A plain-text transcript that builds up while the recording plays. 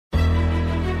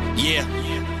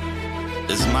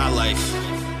This is my life.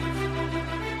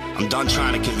 I'm done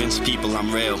trying to convince people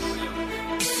I'm real.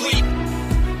 Sleep,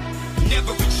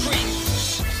 never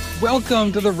retreat.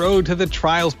 Welcome to the Road to the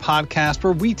Trials podcast,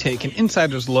 where we take an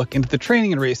insider's look into the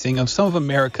training and racing of some of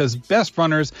America's best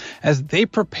runners as they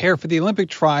prepare for the Olympic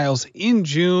trials in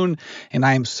June. And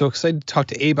I am so excited to talk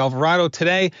to Abe Alvarado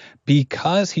today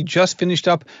because he just finished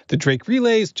up the Drake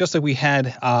Relays, just like we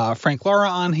had Frank Lara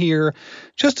on here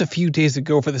just a few days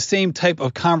ago for the same type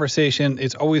of conversation.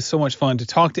 It's always so much fun to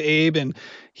talk to Abe, and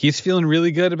he's feeling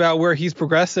really good about where he's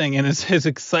progressing. And it's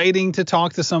exciting to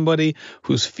talk to somebody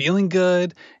who's feeling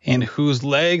good and whose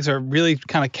legs are really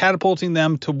kind of catapulting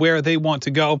them to where they want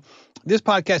to go. This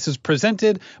podcast is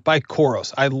presented by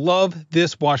Coros. I love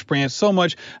this watch brand so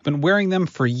much. I've been wearing them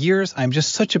for years. I'm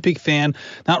just such a big fan,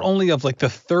 not only of like the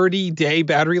 30-day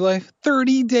battery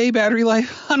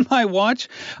life on my watch,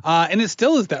 and it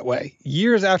still is that way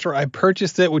years after I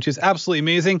purchased it, which is absolutely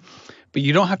amazing. But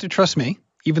you don't have to trust me.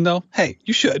 Even though, hey,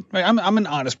 you should. Right? I'm an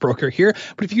honest broker here.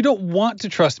 But if you don't want to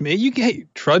trust me, you can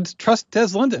trust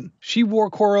Des Linden. She wore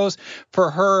Coros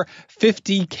for her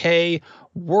 50K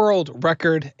world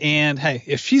record. And hey,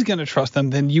 if she's going to trust them,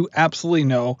 then you absolutely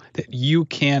know that you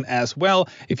can as well.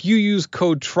 If you use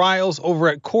code TRIALS over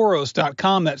at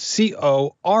Coros.com, that's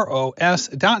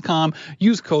COROS.com,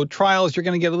 use code TRIALS. You're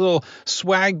going to get a little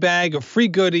swag bag of free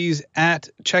goodies at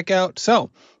checkout. So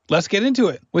let's get into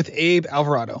it with Abe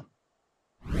Alvarado.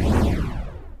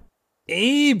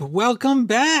 Abe, welcome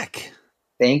back.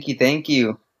 Thank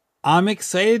you. I'm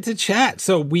excited to chat.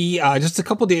 So we just a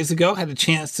couple days ago had a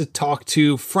chance to talk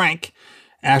to Frank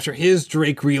after his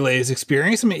Drake Relays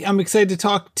experience. I'm excited to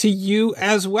talk to you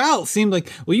as well. It seemed like,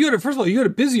 well, you had a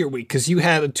busier week because you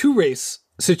had a 2-race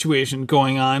situation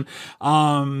going on.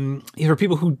 For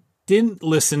people who didn't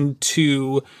listen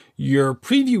to your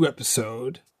preview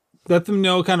episode, let them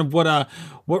know kind of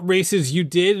what races you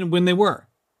did and when they were.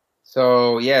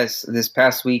 So, yes, this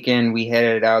past weekend we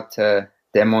headed out to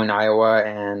Des Moines, Iowa,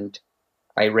 and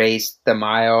I raced the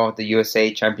mile, the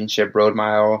USA Championship Road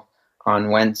Mile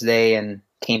on Wednesday, and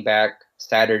came back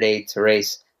Saturday to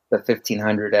race the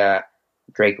 1500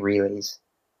 Drake Relays.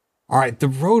 All right, the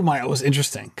Road Mile was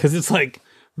interesting because it's like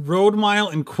Road Mile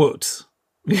in quotes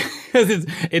because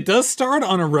it does start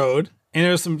on a road, and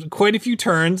there's quite a few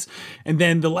turns, and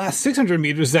then the last 600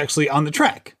 meters is actually on the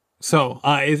track. So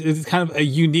it's kind of a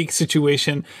unique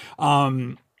situation.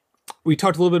 We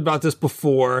talked a little bit about this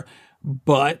before,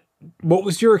 but what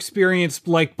was your experience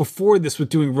like before this with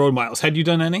doing road miles? Had you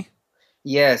done any?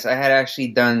 Yes, I had actually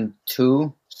done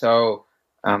 2. So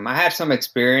I had some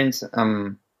experience.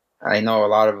 I know a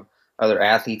lot of other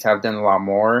athletes have done a lot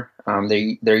more.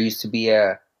 There used to be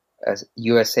a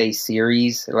USA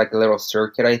series, like a little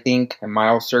circuit, I think, a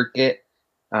mile circuit.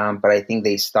 But I think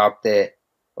they stopped it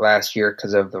last year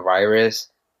because of the virus.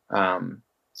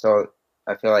 So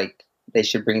I feel like they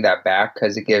should bring that back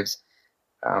because it gives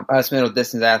us middle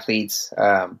distance athletes,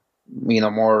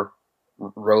 more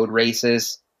road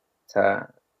races to,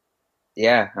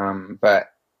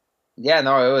 but yeah,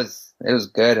 no, it was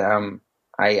good.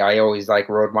 I always like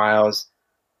road miles.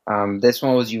 This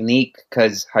one was unique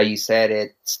because how you said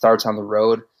it starts on the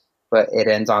road, but it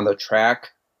ends on the track.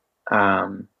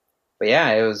 But yeah,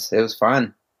 it was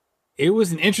fun. It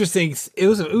was it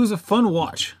was a fun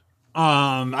watch.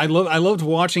 I loved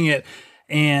watching it,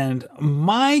 and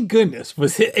my goodness,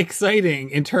 was it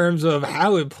exciting in terms of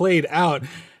how it played out.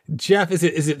 Jeff, is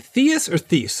it Theus or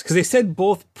Thies? Because they said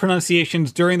both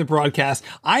pronunciations during the broadcast.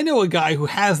 I know a guy who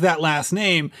has that last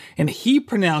name, and he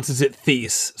pronounces it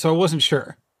Thies, so I wasn't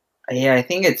sure. Yeah, I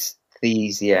think it's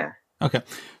Thies, yeah. Okay,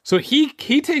 so he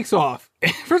takes off.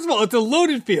 First of all, it's a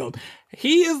loaded field.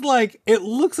 He is like, it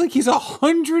looks like he's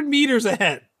 100 meters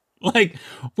ahead, like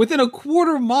within a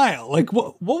quarter mile. Like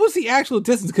what was the actual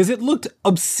distance? Because it looked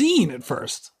obscene at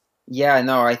first. Yeah,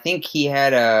 no, I think he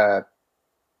had a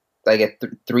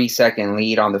 3-second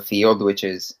lead on the field, which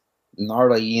is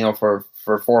gnarly, for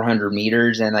 400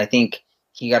 meters. And I think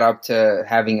he got up to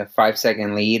having a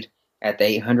 5-second lead at the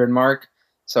 800 mark.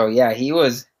 So yeah, he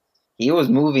was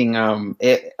moving.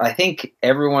 I think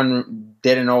everyone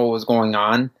didn't know what was going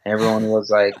on. Everyone was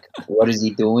like, what is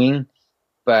he doing?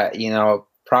 But,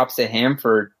 props to him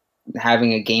for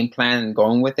having a game plan and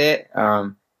going with it.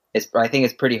 I think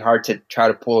it's pretty hard to try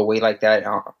to pull away like that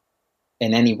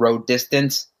in any road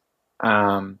distance.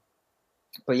 But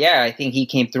yeah, I think he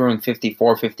came through in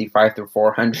 54, 55 through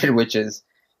 400, which is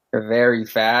very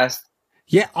fast.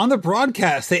 Yeah, on the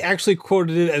broadcast, they actually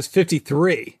quoted it as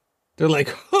 53. They're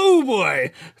like, oh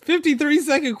boy,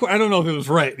 53-second. I don't know if it was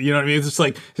right. You know what I mean? It's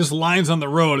just lines on the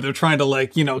road. They're trying to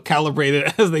calibrate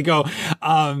it as they go.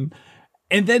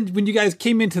 And then when you guys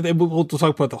came into we'll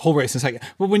talk about the whole race in a second,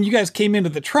 but when you guys came into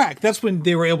the track, that's when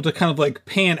they were able to kind of like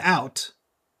pan out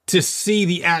to see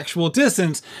the actual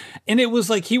distance. And it was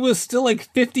like, he was still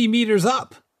like 50 meters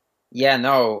up. Yeah,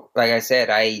 no, like I said,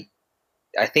 I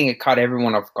think it caught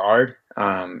everyone off guard.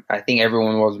 I think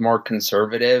everyone was more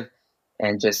conservative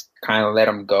and just kind of let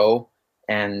him go.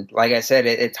 And like I said,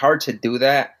 it's hard to do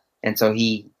that. And so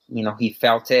he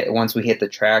felt it once we hit the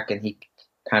track, and he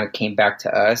kind of came back to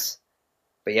us.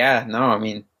 But yeah, no, I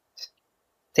mean, it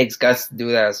takes guts to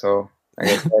do that. So I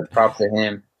guess props to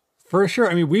him. For sure.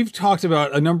 I mean, we've talked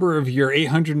about a number of your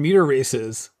 800-meter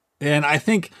races, and I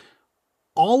think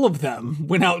all of them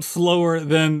went out slower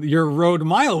than your road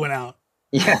mile went out.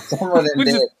 Yeah, some of them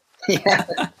did.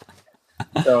 Yeah.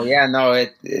 So yeah, no,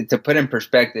 to put in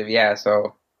perspective, yeah.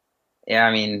 So yeah,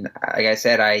 I mean, like I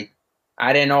said, I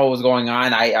didn't know what was going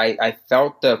on. I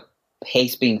felt the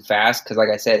pace being fast because, like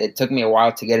I said, it took me a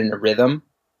while to get into rhythm.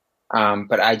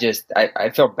 But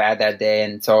I felt bad that day,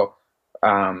 and so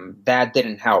that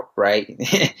didn't help,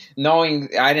 right? Knowing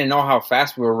I didn't know how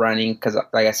fast we were running because,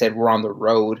 like I said, we're on the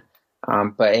road.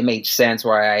 But it made sense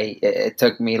why it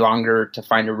took me longer to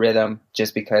find a rhythm,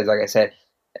 just because, like I said,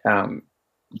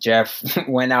 Jeff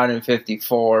went out in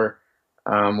 54,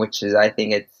 which is, I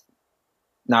think it's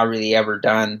not really ever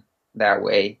done that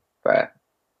way. But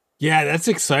yeah, that's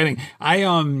exciting.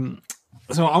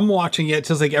 So I'm watching it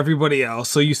just like everybody else.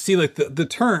 So you see like the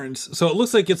turns. So it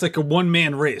looks like it's like a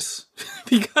one-man race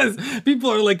because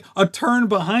people are like a turn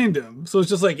behind him. So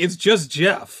it's just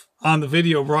Jeff on the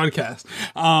video broadcast,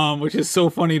 which is so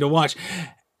funny to watch.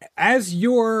 As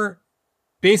you're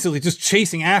basically just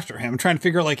chasing after him, trying to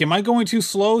figure out, like, am I going too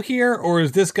slow here? Or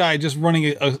is this guy just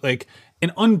running like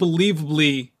an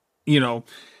unbelievably,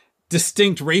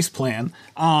 distinct race plan?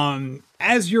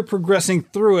 As you're progressing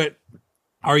through it,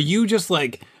 are you just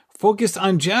like focused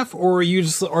on Jeff, or are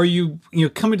you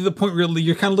coming to the point where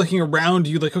you're kind of looking around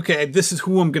you like, okay, this is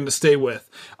who I'm going to stay with?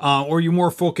 Or are you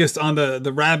more focused on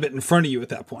the rabbit in front of you at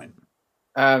that point?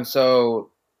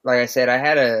 So like I said, I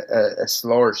had a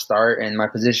slower start and my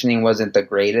positioning wasn't the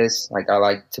greatest. Like I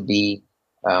like to be,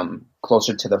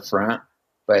 closer to the front,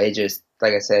 but it just,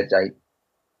 like I said,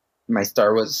 my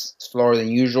start was slower than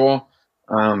usual.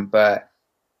 But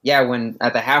yeah, when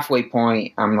at the halfway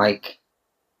point, I'm like,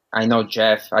 I know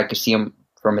Jeff, I could see him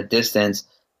from a distance,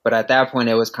 but at that point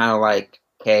it was kind of like,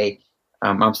 okay,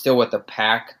 I'm still with the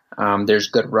pack. There's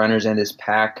good runners in this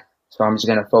pack, so I'm just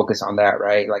going to focus on that,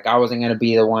 right? Like I wasn't going to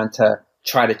be the one to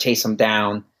try to chase him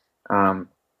down.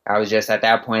 I was just, at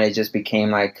that point, it just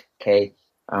became like, okay,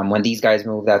 when these guys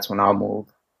move, that's when I'll move.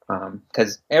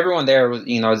 Because everyone there was,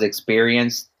 is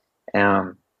experienced.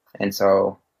 And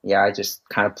so, yeah, I just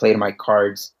kind of played my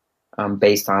cards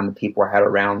based on the people I had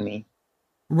around me.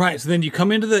 Right. So then you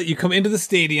come into the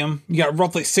stadium. You got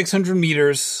roughly 600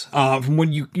 meters from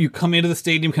when you come into the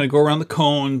stadium, kind of go around the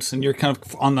cones, and you're kind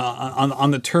of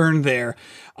on the turn there.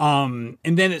 And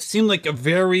then it seemed like a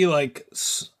very like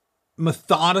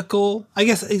methodical. I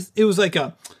guess it was like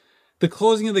the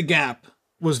closing of the gap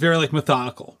was very like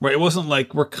methodical, right? It wasn't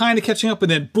like we're kind of catching up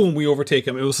and then boom, we overtake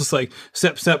him. It was just like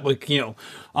step, like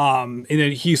and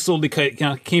then he slowly kind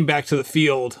of came back to the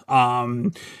field.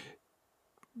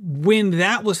 When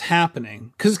that was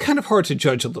happening, because it's kind of hard to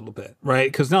judge a little bit,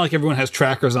 right? Because not like everyone has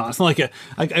trackers on. It's not like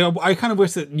I kind of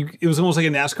wish that it was almost like a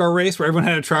NASCAR race where everyone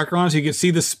had a tracker on so you could see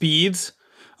the speeds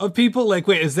of people. Like,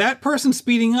 wait, is that person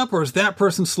speeding up or is that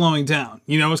person slowing down?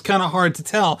 It's kind of hard to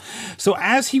tell. So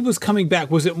as he was coming back,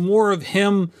 was it more of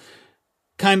him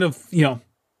kind of,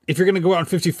 if you're going to go out in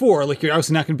 54, like you're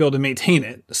obviously not going to be able to maintain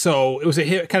it. So it was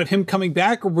kind of him coming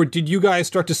back, or did you guys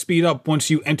start to speed up once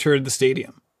you entered the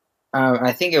stadium?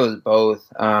 I think it was both.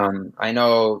 I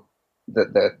know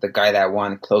the guy that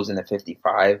won closed in the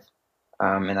 55,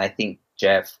 and I think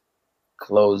Jeff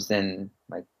closed in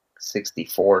like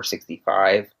 64,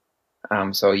 65.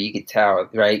 So you could tell,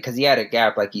 right? Because he had a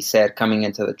gap, like you said, coming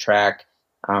into the track,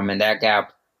 and that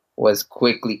gap was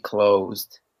quickly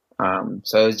closed.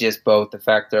 So it was just both the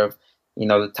factor of,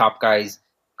 the top guys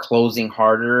closing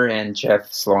harder and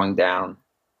Jeff slowing down.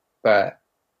 But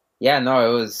yeah,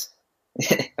 no, it was.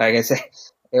 Like I said,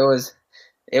 it was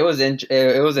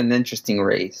an interesting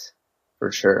race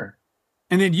for sure.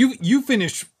 And then you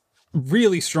finished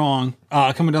really strong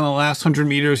coming down the last 100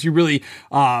 meters. You really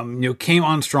came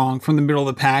on strong from the middle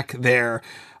of the pack there.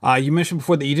 You mentioned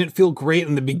before that you didn't feel great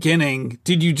in the beginning.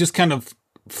 Did you just kind of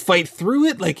fight through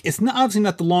it? Like, it's obviously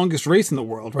not the longest race in the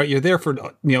world, right? You're there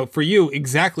for for you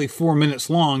exactly 4 minutes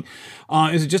long.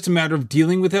 Is it just a matter of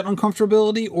dealing with that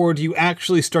uncomfortability, or do you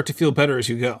actually start to feel better as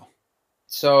you go?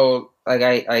 So, like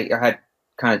I had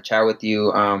kind of chat with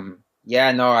you.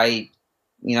 I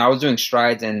I was doing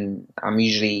strides, and I'm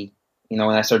usually, when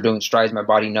I start doing strides, my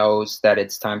body knows that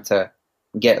it's time to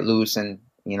get loose and,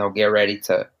 get ready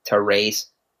to race.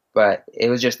 But it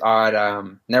was just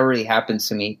odd. Never really happens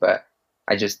to me, but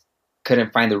I just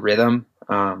couldn't find the rhythm,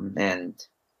 and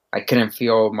I couldn't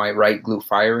feel my right glute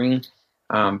firing.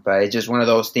 But it's just one of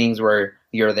those things where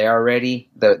you're there already.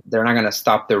 They're not going to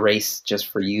stop the race just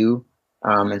for you.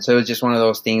 And so it was just one of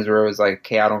those things where it was like,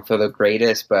 okay, I don't feel the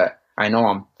greatest, but I know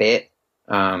I'm fit.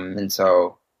 And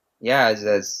so, yeah,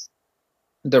 as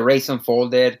the race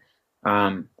unfolded,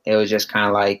 it was just kind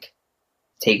of like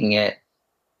taking it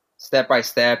step by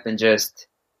step, and just,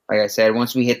 like I said,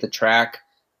 once we hit the track,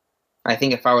 I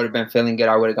think if I would have been feeling good,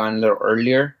 I would have gone a little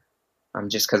earlier,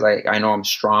 just because I know I'm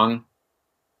strong.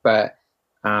 But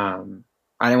I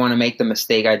didn't want to make the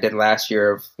mistake I did last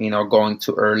year of, going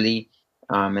too early.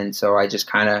 And so I just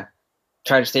kind of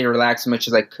tried to stay relaxed as much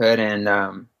as I could,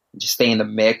 and just stay in the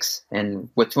mix. And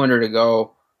with 200 to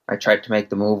go, I tried to make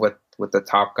the move with the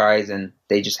top guys, and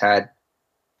they just had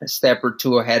a step or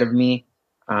two ahead of me.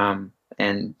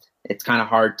 And it's kind of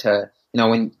hard to,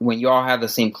 when you all have the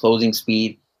same closing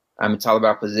speed, it's all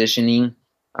about positioning.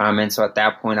 And so at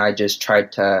that point, I just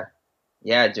tried to,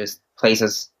 just place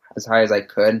as high as I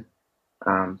could.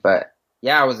 But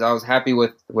yeah, I was happy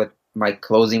with my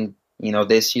closing,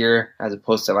 this year as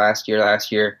opposed to last year.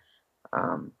 Last year,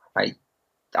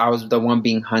 I was the one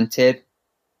being hunted,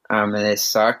 and it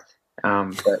sucked.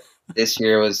 But this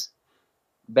year was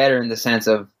better in the sense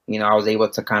of, I was able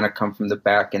to kind of come from the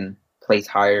back and place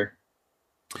higher.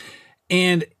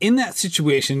 And in that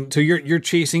situation, so you're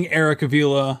chasing Eric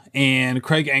Avila and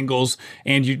Craig Engels,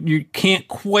 and you can't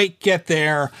quite get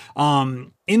there.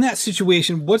 In that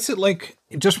situation, what's it like,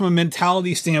 just from a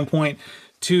mentality standpoint,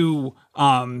 to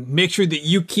make sure that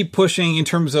you keep pushing in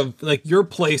terms of like your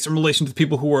place in relation to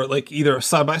people who are like either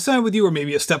side by side with you or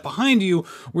maybe a step behind you,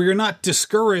 where you're not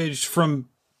discouraged from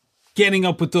getting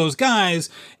up with those guys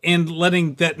and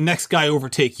letting that next guy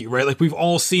overtake you, right? Like we've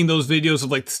all seen those videos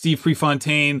of like Steve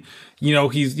Prefontaine,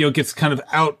 he's, gets kind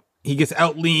of he gets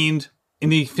out leaned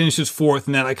and he finishes fourth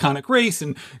in that iconic race.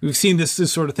 And we've seen this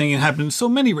sort of thing happen in so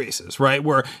many races, right?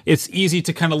 Where it's easy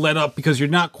to kind of let up because you're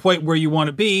not quite where you want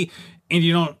to be, and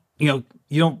you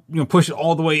don't push it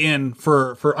all the way in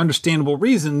for understandable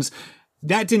reasons.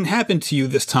 That didn't happen to you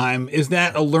this time. Is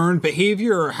that a learned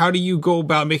behavior, or how do you go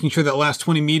about making sure that last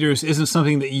 20 meters isn't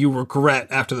something that you regret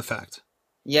after the fact?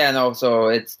 Yeah, no, so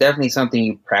it's definitely something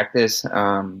you practice.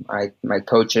 My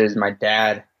coaches, my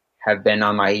dad have been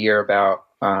on my ear about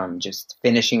just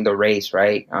finishing the race,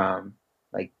 right?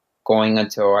 Like going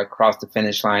until I cross the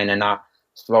finish line and not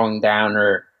slowing down,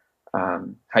 or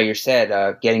how you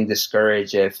said, getting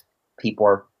discouraged if people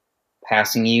are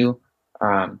passing you.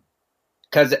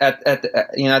 Because at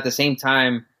the same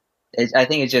time, I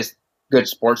think it's just good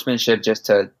sportsmanship just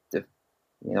to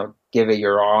give it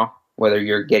your all, whether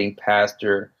you're getting past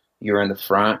or you're in the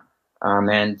front.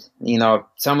 And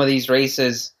some of these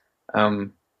races,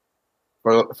 for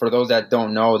those that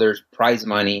don't know, there's prize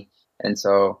money, and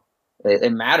so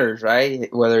it matters, right?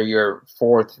 Whether you're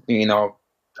fourth,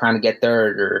 trying to get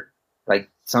third, or like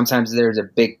sometimes there's a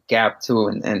big gap too,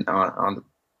 and on the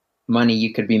money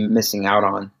you could be missing out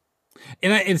on.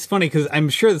 And it's funny because I'm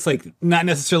sure it's like not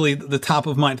necessarily the top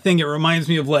of mind thing. It reminds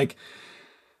me of like,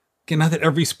 again, not that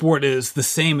every sport is the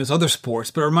same as other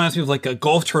sports, but it reminds me of like a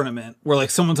golf tournament where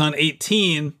like someone's on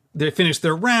 18, they finish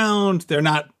their round, they're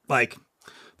not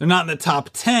in the top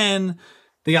 10,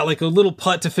 they got like a little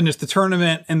putt to finish the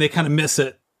tournament and they kind of miss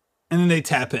it, and then they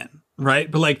tap in.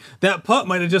 Right. But like that putt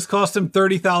might have just cost them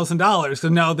 $30,000. So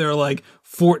now they're like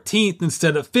 14th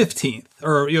instead of 15th,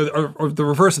 or the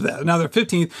reverse of that. Now they're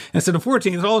 15th instead of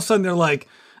 14th. And all of a sudden they're like,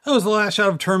 oh, it was the last shot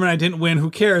of a tournament. I didn't win.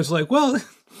 Who cares? Like, well,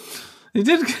 it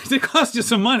did cost you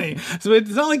some money. So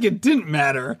it's not like it didn't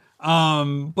matter.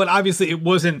 But obviously it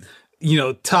wasn't,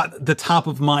 the top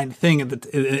of mind thing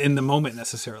in the moment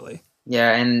necessarily.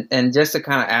 Yeah. And just to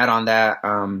kind of add on that,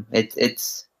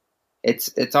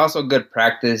 it's also good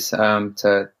practice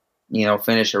to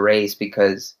finish a race,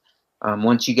 because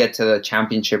once you get to the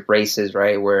championship races,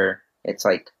 right, where it's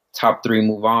like top 3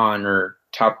 move on, or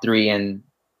top 3 and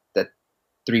the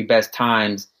 3 best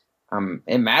times,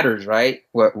 it matters, right?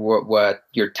 What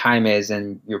your time is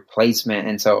and your placement,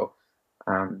 and so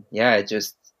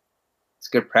it's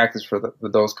good practice for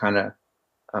those kind of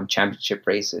championship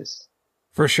races.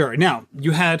 For sure. Now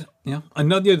you had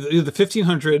another the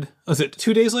 1500. Was it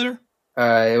 2 days later?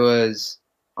 It was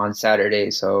on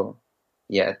Saturday, so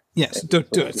yeah. Yes, do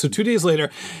it. So 2 days later,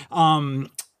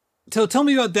 tell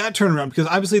me about that turnaround, because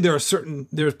obviously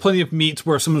there's plenty of meets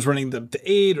where someone's running the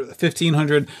 8 or the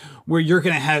 1500 where you're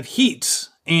going to have heats,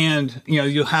 And,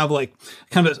 you'll have like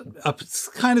kind of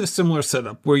a similar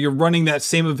setup where you're running that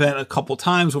same event a couple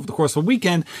times over the course of a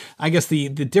weekend. I guess the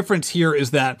difference here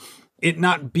is that it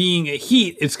not being a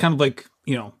heat, it's kind of like,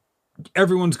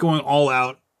 everyone's going all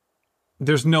out.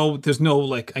 There's no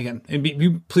like, again,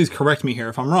 you please correct me here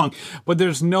if I'm wrong, but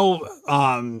there's no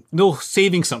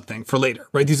saving something for later,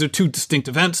 right? These are two distinct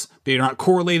events. They're not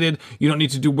correlated. You don't need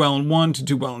to do well in one to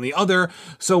do well in the other.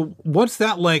 So what's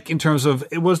that like in terms of,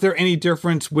 was there any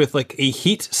difference with like a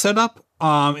heat setup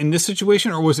in this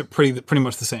situation, or was it pretty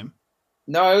much the same?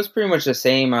 No, it was pretty much the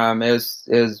same. It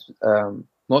was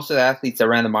most of the athletes that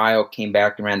ran the mile came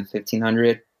back and ran the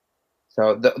 1500.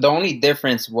 So the only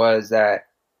difference was that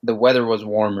the weather was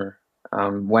warmer.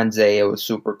 Wednesday, it was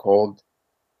super cold.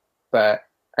 But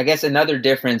I guess another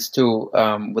difference, too,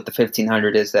 with the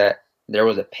 1500 is that there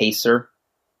was a pacer.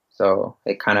 So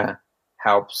it kind of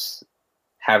helps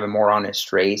have a more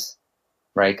honest race,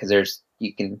 right? Because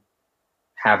you can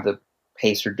have the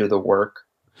pacer do the work.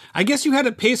 I guess you had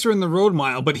a pacer in the road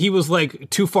mile, but he was like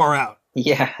too far out.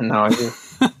 Yeah, no.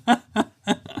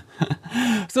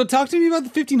 So talk to me about the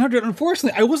 1500.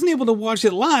 Unfortunately, I wasn't able to watch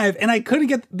it live, and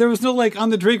there was no like on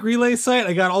the Drake Relay site.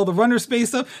 I got all the runner space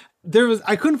stuff.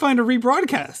 I couldn't find a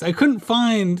rebroadcast. I couldn't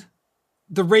find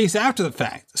the race after the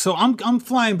fact. So I'm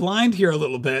flying blind here a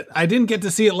little bit. I didn't get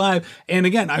to see it live. And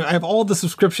again, I have all the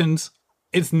subscriptions.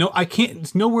 It's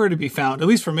nowhere to be found, at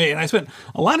least for me. And I spent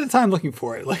a lot of time looking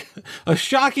for it, like a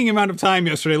shocking amount of time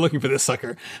yesterday looking for this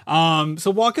sucker.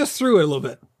 So walk us through it a little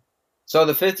bit. So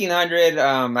the 1500,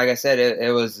 like I said,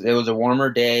 it was a warmer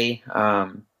day. I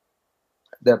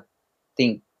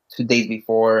think 2 days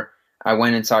before, I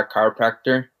went and saw a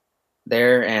chiropractor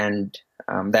there, and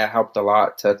that helped a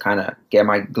lot to kind of get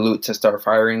my glute to start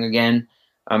firing again.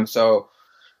 So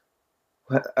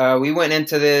we went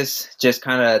into this just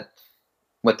kind of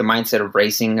with the mindset of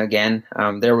racing again.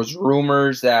 There was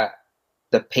rumors that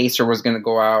the pacer was going to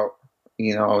go out,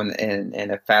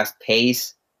 in a fast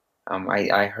pace.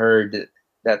 I heard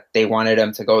that they wanted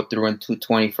him to go through in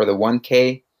 2:20 for the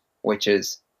 1K, which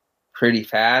is pretty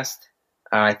fast.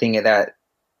 I think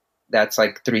that's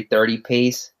like 3:30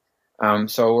 pace.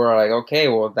 So we're like, okay,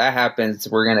 well, if that happens,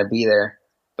 we're going to be there.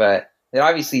 But it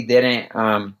obviously didn't.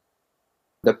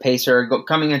 The pacer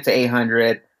coming into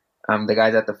 800, the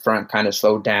guys at the front kind of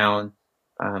slowed down.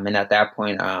 And at that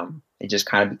point, it just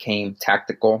kind of became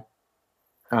tactical.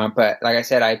 But like I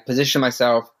said, I positioned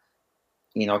myself,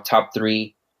 top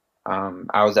three.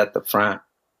 I was at the front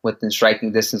within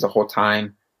striking distance the whole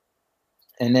time.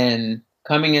 And then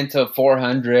coming into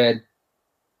 400,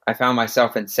 I found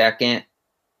myself in second,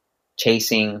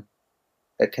 chasing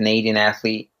a Canadian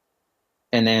athlete.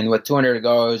 And then with 200 to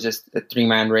go, it was just a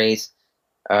 3-man race.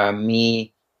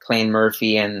 Me, Clayton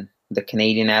Murphy, and the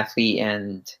Canadian athlete.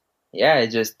 And yeah,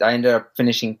 I ended up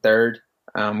finishing third.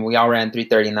 We all ran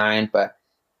 3:39, but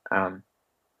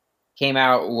came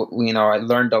out, I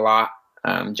learned a lot.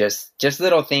 Just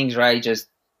little things, right? Just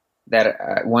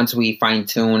that once we fine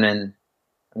tune, and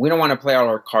we don't want to play all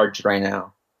our cards right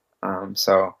now.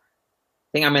 So I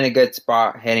think I'm in a good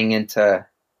spot heading into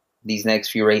these next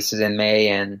few races in May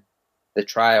and the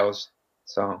trials.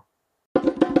 So.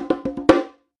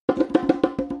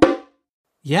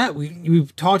 Yeah,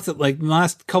 we've talked like the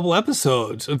last couple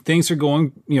episodes of things are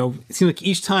going, it seems like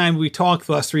each time we talked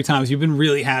the last 3 times, you've been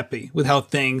really happy with how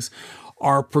things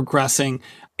are progressing.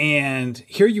 And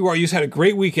here you are, you just had a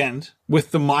great weekend with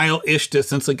the mile-ish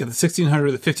distance, like at the 1600,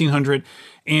 the 1500,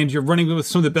 and you're running with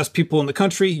some of the best people in the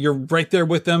country. You're right there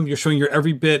with them. You're showing your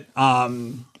every bit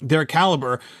their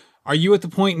caliber. Are you at the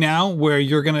point now where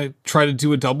you're going to try to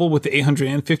do a double with the 800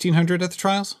 and 1500 at the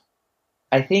trials?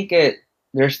 I think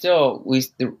we still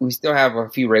have a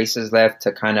few races left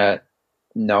to kind of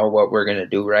know what we're going to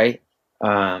do, right?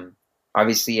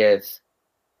 Obviously, if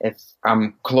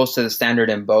I'm close to the standard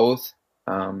in both,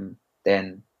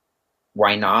 then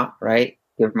why not, right?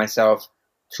 Give myself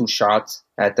 2 shots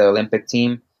at the Olympic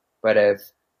team. But if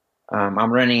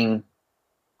I'm running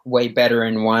way better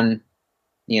in one,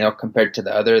 compared to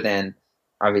the other, then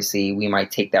obviously we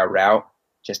might take that route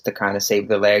just to kind of save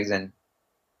the legs and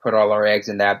put all our eggs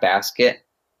in that basket.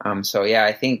 So yeah,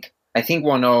 I think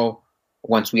we'll know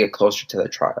once we get closer to the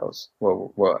trials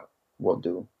what we'll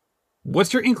do.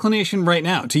 What's your inclination right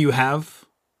now? Do you have,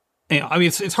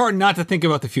 it's hard not to think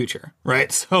about the future,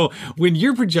 right? So when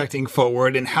you're projecting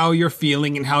forward and how you're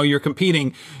feeling and how you're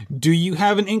competing, do you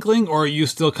have an inkling, or are you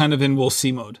still kind of in we'll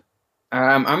see mode?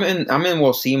 I'm in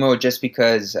we'll see mode just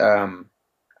because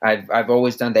I've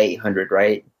always done the 800,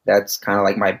 right? That's kind of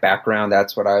like my background.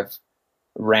 That's what I've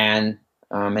ran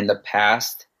in the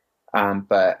past.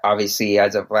 But obviously,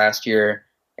 as of last year,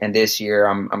 And this year,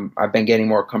 I've been getting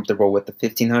more comfortable with the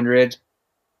 1500,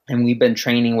 and we've been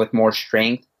training with more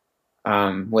strength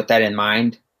with that in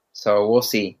mind. So we'll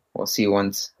see. We'll see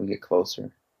once we get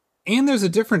closer. And there's a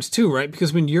difference too, right?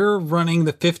 Because when you're running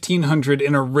the 1500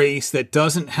 in a race that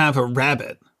doesn't have a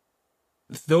rabbit,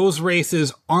 those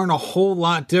races aren't a whole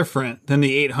lot different than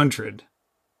the 800.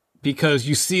 Because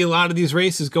you see a lot of these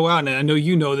races go out, and I know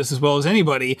you know this as well as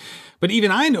anybody, but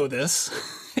even I know this,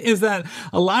 is that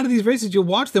a lot of these races, you'll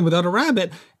watch them without a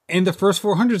rabbit, and the first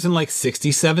 400's in like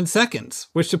 67 seconds,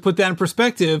 which, to put that in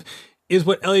perspective, is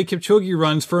what Eliud Kipchoge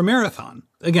runs for a marathon.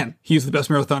 Again, he's the best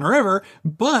marathoner ever,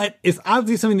 but it's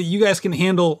obviously something that you guys can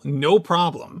handle no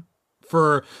problem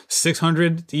for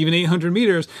 600 to even 800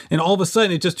 meters. And all of a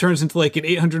sudden it just turns into like an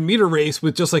 800 meter race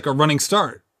with just like a running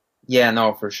start. Yeah,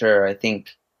 no, for sure. I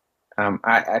think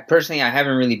I personally, I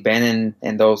haven't really been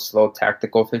in those slow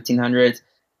tactical 1500s,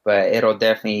 but it'll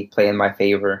definitely play in my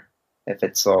favor if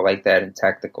it's slow like that and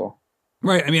tactical.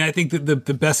 Right. I mean, I think that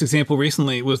the best example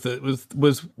recently was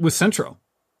with Centro,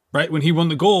 right? When he won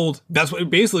the gold, that's what it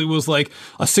basically was, like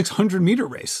a 600 meter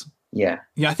race. Yeah.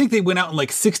 Yeah. I think they went out in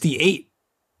like 68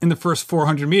 in the first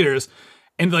 400 meters,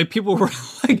 and like people were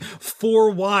like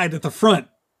 4 wide at the front.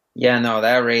 Yeah, no,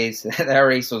 that race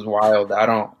was wild. I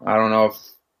don't know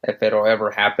if it'll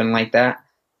ever happen like that,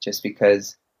 just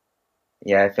because,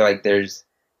 yeah, I feel like there's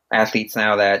athletes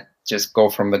now that just go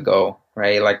from the go,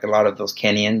 right? Like a lot of those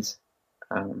Kenyans.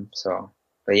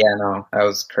 But yeah, no, that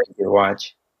was crazy to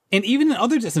watch. And even in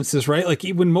other distances, right? Like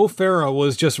when Mo Farah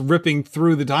was just ripping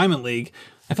through the Diamond League,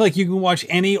 I feel like you can watch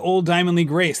any old Diamond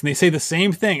League race and they say the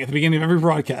same thing at the beginning of every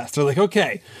broadcast. They're like,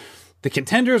 okay, the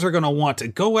contenders are going to want to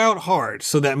go out hard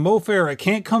so that Mo Farah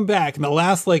can't come back in the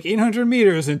last like 800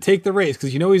 meters and take the race,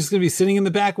 because you know he's going to be sitting in the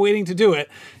back waiting to do it.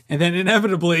 And then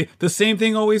inevitably, the same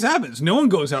thing always happens. No one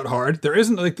goes out hard. There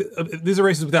isn't like these are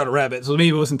races without a rabbit, so maybe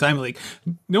it wasn't Diamond League.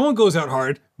 No one goes out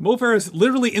hard. Mo Farah is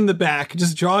literally in the back,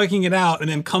 just jogging it out, and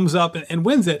then comes up and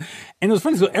wins it. And it was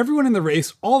funny. So everyone in the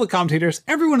race, all the commentators,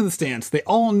 everyone in the stands, they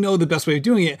all know the best way of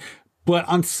doing it. But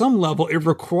on some level, it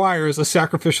requires a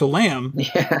sacrificial lamb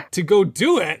to go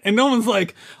do it. And no one's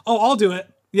like, oh, I'll do it.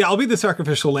 Yeah, I'll be the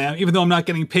sacrificial lamb, even though I'm not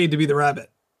getting paid to be the rabbit.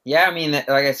 Yeah, I mean, like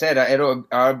I said,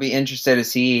 I'll be interested to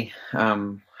see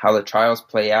how the trials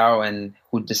play out and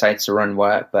who decides to run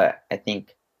what. But I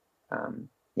think,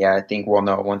 I think we'll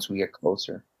know once we get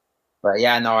closer. But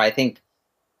yeah, no, I think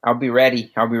I'll be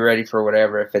ready. I'll be ready for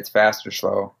whatever, if it's fast or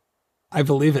slow. I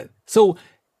believe it. So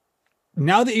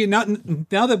now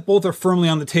that both are firmly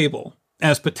on the table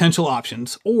as potential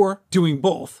options, or doing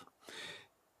both,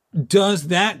 does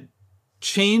that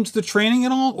change the training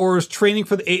at all, or is training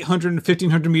for the 800 and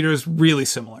 1500 meters really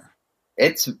similar?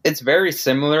 It's very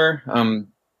similar,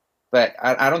 but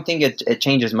I don't think it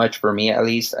changes much for me, at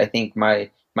least. I think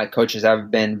my coaches have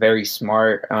been very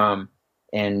smart,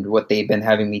 and what they've been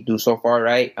having me do so far,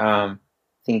 right? I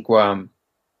think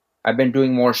I've been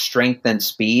doing more strength than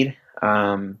speed,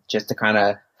 just to kind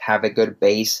of have a good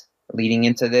base leading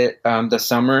into the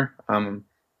summer.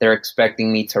 They're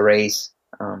expecting me to race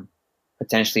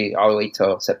potentially all the way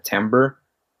till September.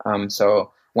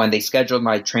 So when they scheduled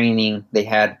my training, they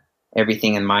had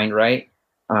everything in mind, right?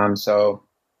 So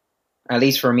at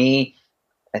least for me,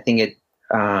 I think it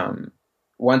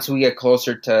once we get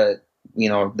closer to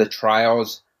the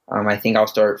trials, I think I'll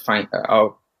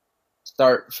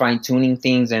start fine-tuning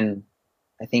things, and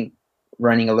I think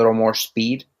running a little more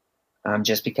speed,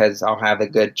 just because I'll have a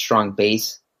good, strong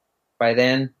base by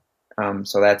then.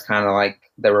 So that's kind of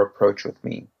like their approach with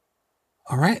me.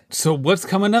 All right. So what's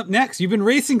coming up next? You've been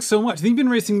racing so much. You've been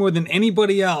racing more than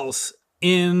anybody else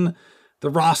in the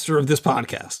roster of this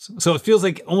podcast. So it feels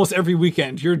like almost every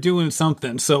weekend you're doing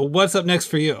something. So what's up next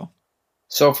for you?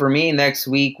 So for me, next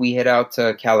week, we head out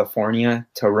to California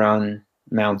to run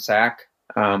Mount Sac.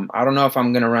 I don't know if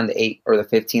I'm going to run the 8 or the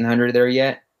 1500 there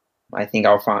yet. I think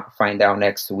I'll find out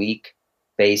next week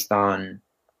based on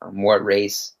what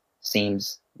race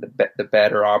seems the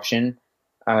better option.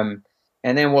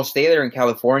 And then we'll stay there in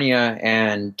California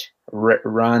and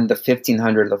run the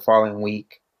 1500 the following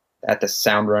week at the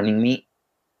Sound Running Meet.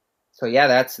 So yeah,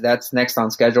 that's next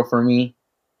on schedule for me.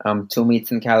 2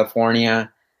 meets in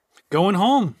California. Going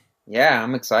home. Yeah,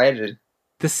 I'm excited.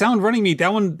 The Sound Running Meet,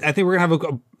 that one, I think we're going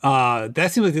to have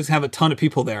that seems like there's going to have a ton of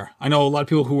people there. I know a lot of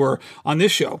people who are on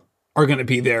this show are going to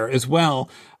be there as well.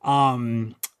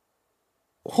 Hold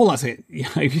on a second.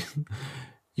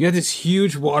 You got this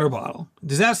huge water bottle.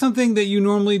 Is that something that you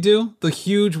normally do? The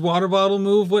huge water bottle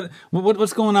move?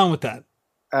 What's going on with that?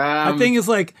 That thing is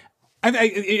like,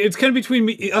 it's kind of between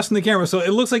us and the camera, so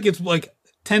it looks like it's like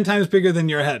 10 times bigger than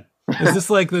your head. Is this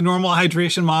like the normal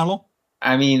hydration model?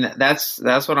 I mean, that's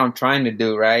what I'm trying to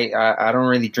do, right? I don't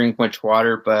really drink much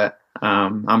water, but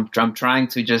I'm trying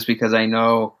to, just because I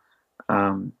know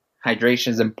hydration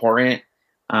is important.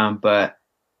 But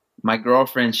my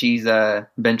girlfriend, she's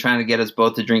been trying to get us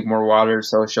both to drink more water,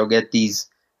 so she'll get these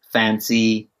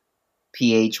fancy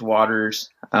pH waters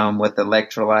with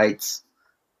electrolytes.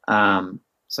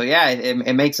 So yeah,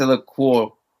 it makes it look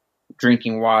cool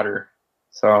drinking water.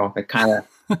 So it kind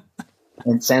of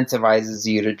incentivizes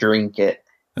you to drink it.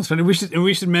 That's funny. We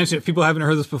should mention, if people haven't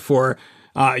heard this before,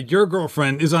 your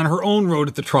girlfriend is on her own road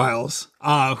at the trials.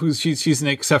 She's an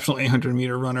exceptional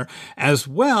 800-meter runner as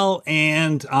well,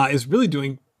 and is really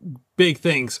doing big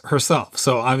things herself.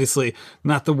 So obviously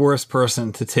not the worst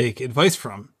person to take advice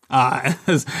from,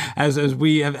 as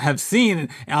we have seen.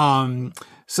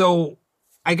 So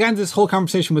I got into this whole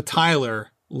conversation with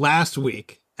Tyler last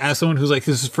week. As someone who's like,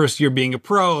 this is his first year being a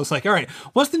pro, it's like, all right,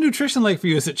 what's the nutrition like for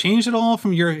you? Has it changed at all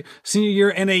from your senior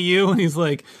year NAU? And he's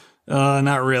like,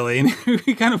 not really. And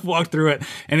we kind of walked through it,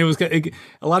 and it was a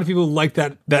lot of people liked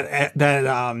that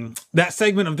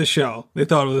segment of the show. They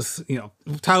thought it was,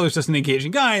 Tyler's just an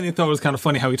engaging guy, and they thought it was kind of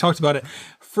funny how he talked about it.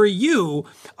 For you,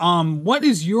 what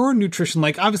is your nutrition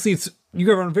like? Obviously, you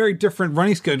guys are on very different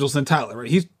running schedules than Tyler, right?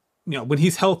 He's, when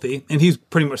he's healthy, and he's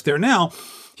pretty much there now,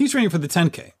 he's training for the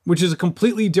 10K, which is a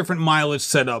completely different mileage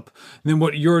setup than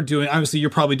what you're doing. Obviously,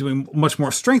 you're probably doing much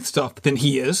more strength stuff than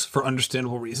he is, for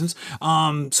understandable reasons.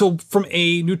 So from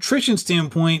a nutrition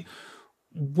standpoint,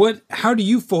 how do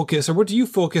you focus, or what do you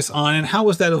focus on, and how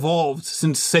has that evolved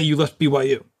since, say, you left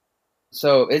BYU?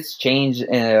 So it's changed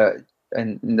in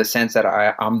the sense that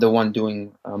I'm the one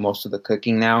doing most of the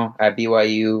cooking now. At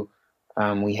BYU,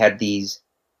 we had these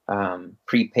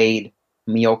prepaid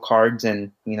meal cards,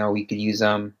 and we could use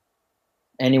them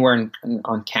anywhere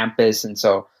on campus, and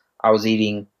so I was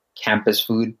eating campus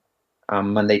food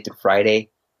Monday through Friday,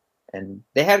 and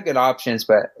they had good options,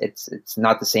 but it's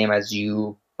not the same as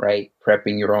you, right,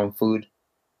 prepping your own food.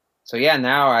 So yeah,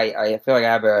 now I feel like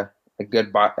I have a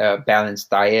good balanced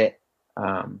diet.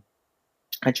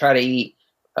 I try to eat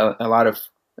a lot of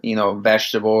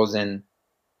vegetables and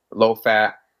low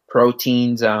fat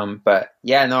proteins, but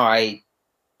yeah, no,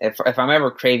 if I'm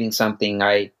ever craving something,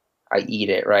 I eat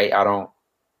it, right? I'm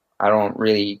not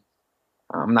really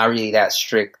that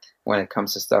strict when it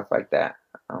comes to stuff like that.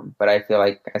 But I feel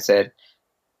like I said,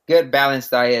 good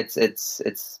balanced diet,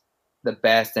 it's the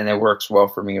best, and it works well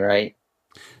for me, right?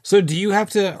 So do you have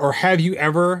to, or have you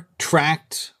ever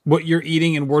tracked what you're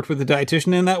eating and worked with a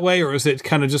dietitian in that way? Or is it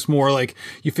kind of just more like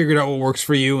you figured out what works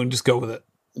for you and just go with it?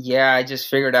 Yeah, I just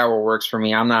figured out what works for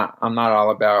me. I'm not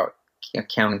all about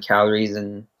counting calories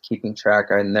and keeping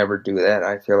track. I never do that.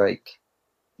 I feel like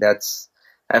that's,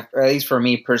 at least for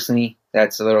me personally,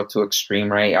 that's a little too extreme,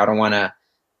 right? I don't want to.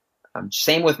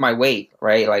 Same with my weight,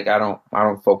 right? Like I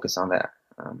don't focus on that.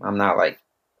 I'm not like,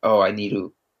 oh, I need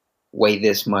to weigh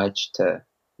this much to.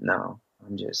 No,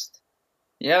 I'm just,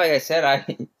 yeah. Like I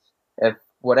said, if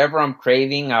whatever I'm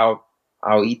craving, I'll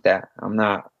eat that. I'm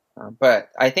not, but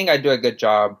I think I do a good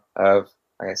job of,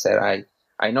 like I said,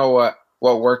 I know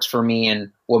what works for me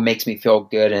and what makes me feel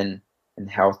good and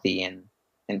healthy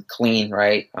and clean,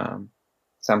 right?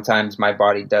 Sometimes my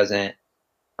body doesn't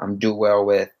do well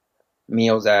with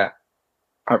meals that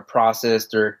are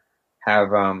processed or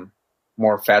have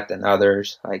more fat than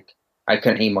others. Like I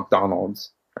couldn't eat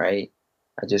McDonald's, right?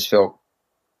 I just feel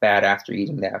bad after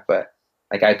eating that, but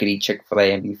like I could eat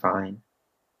Chick-fil-A and be fine.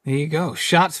 There you go.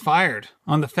 Shots fired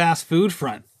on the fast food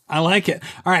front. I like it.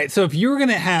 All right. So if you were going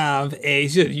to have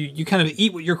you kind of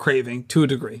eat what you're craving to a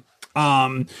degree.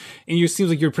 And it seems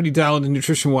like you're pretty dialed in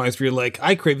nutrition wise, where you're like,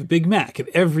 I crave a Big Mac at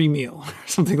every meal or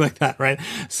something like that. Right.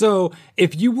 So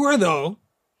if you were though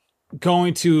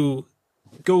going to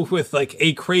go with like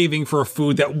a craving for a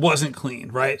food that wasn't clean,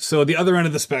 right? So the other end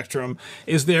of the spectrum,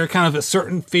 is there kind of a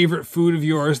certain favorite food of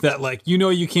yours that like,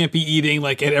 you can't be eating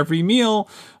like at every meal,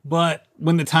 but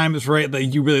when the time is right, that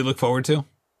you really look forward to?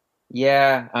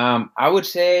 Yeah, I would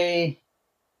say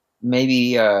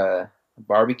maybe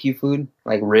barbecue food,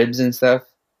 like ribs and stuff,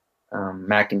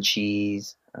 mac and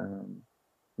cheese,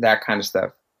 that kind of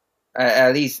stuff.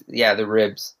 At least, yeah, the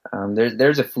ribs.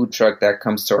 There's a food truck that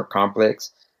comes to our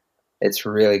complex. It's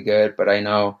really good, but I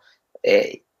know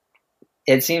it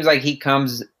seems like he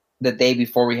comes the day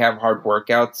before we have hard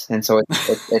workouts, and so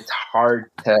it's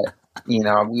hard to,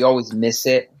 we always miss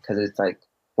it because it's like,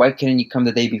 why couldn't you come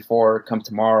the day before, come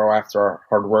tomorrow after our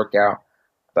hard workout?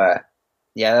 But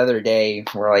yeah, the other day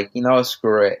we're like,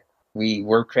 screw it.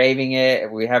 We're craving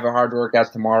it. We have a hard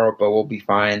workout tomorrow, but we'll be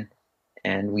fine.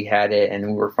 And we had it and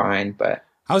we were fine. But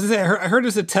I was going to say, I heard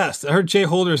it's a test. I heard Jay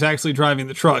Holder is actually driving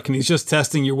the truck, and he's just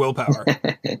testing your willpower.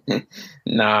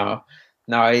 No,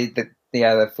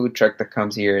 the food truck that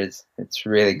comes here it's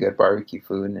really good barbecue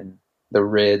food, and the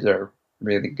ribs are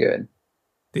really good.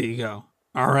 There you go.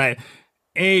 All right.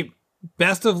 Abe,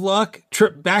 best of luck.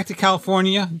 Trip back to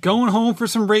California, going home for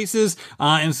some races,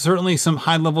 and certainly some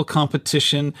high-level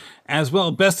competition as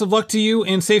well. Best of luck to you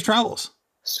and safe travels.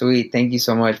 Sweet. Thank you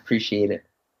so much. Appreciate it.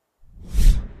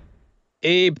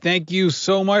 Abe, thank you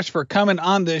so much for coming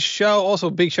on this show.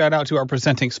 Also, big shout out to our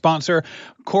presenting sponsor,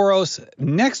 Khoros,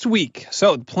 next week.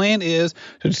 So the plan is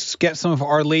to just get some of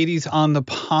our ladies on the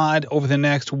pod over the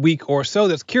next week or so.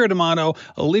 That's Keira D'Amato,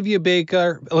 Olivia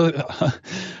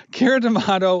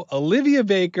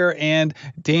Baker, and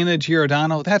Dana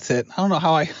Giordano. That's it. I don't know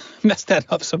how I messed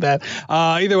that up so bad.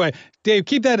 Either way, Dave,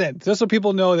 keep that in just so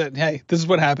people know that, hey, this is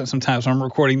what happens sometimes when I'm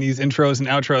recording these intros and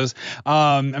outros.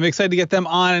 I'm excited to get them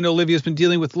on. I know Olivia's been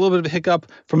dealing with a little bit of a hiccup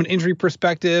from an injury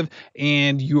perspective,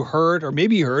 and you heard, or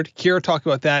maybe you heard, Keira talk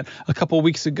about that a couple of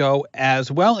weeks ago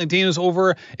as well. And Dana's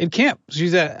over in camp.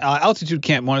 She's at altitude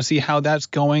camp. Want to see how that's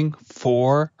going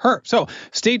for her. So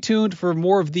stay tuned for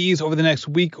more of these over the next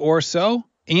week or so,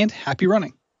 and happy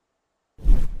running.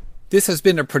 This has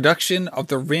been a production of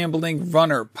the Rambling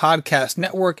Runner Podcast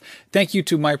Network. Thank you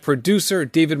to my producer,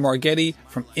 David Margetti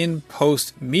from In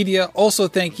Post Media. Also,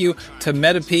 thank you to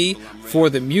Metapee for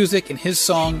the music and his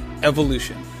song,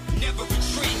 Evolution. Never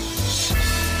retreat.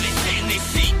 They sit in their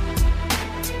seat.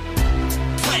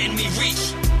 Plan me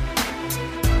reach.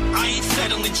 I ain't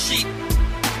settling cheap.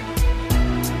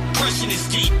 Crushing is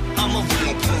deep. I'm a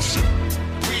real person.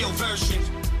 Real version.